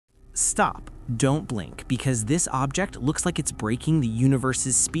Stop. Don't blink, because this object looks like it's breaking the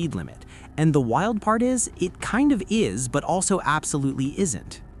universe's speed limit. And the wild part is, it kind of is, but also absolutely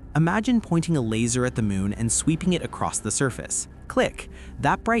isn't. Imagine pointing a laser at the moon and sweeping it across the surface. Click.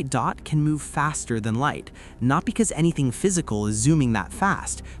 That bright dot can move faster than light, not because anything physical is zooming that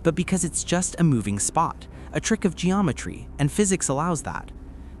fast, but because it's just a moving spot, a trick of geometry, and physics allows that.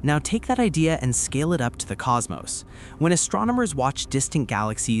 Now take that idea and scale it up to the cosmos. When astronomers watch distant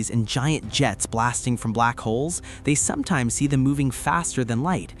galaxies and giant jets blasting from black holes, they sometimes see them moving faster than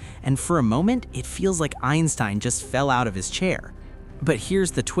light, and for a moment, it feels like Einstein just fell out of his chair. But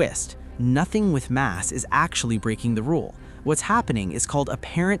here's the twist. Nothing with mass is actually breaking the rule. What's happening is called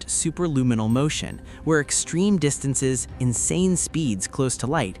apparent superluminal motion, where extreme distances, insane speeds close to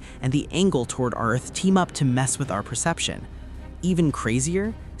light, and the angle toward Earth team up to mess with our perception. Even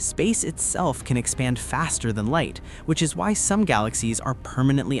crazier, space itself can expand faster than light, which is why some galaxies are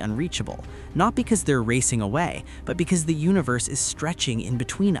permanently unreachable, not because they're racing away, but because the universe is stretching in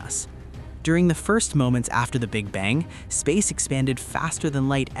between us. During the first moments after the Big Bang, space expanded faster than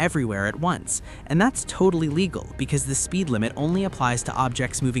light everywhere at once, and that's totally legal because the speed limit only applies to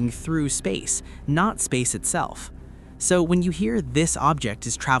objects moving through space, not space itself. So when you hear this object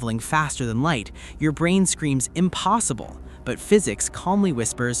is traveling faster than light, your brain screams impossible, but physics calmly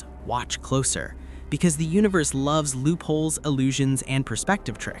whispers, watch closer. Because the universe loves loopholes, illusions, and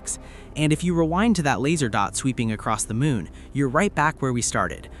perspective tricks. And if you rewind to that laser dot sweeping across the moon, you're right back where we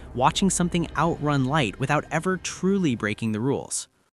started, watching something outrun light without ever truly breaking the rules.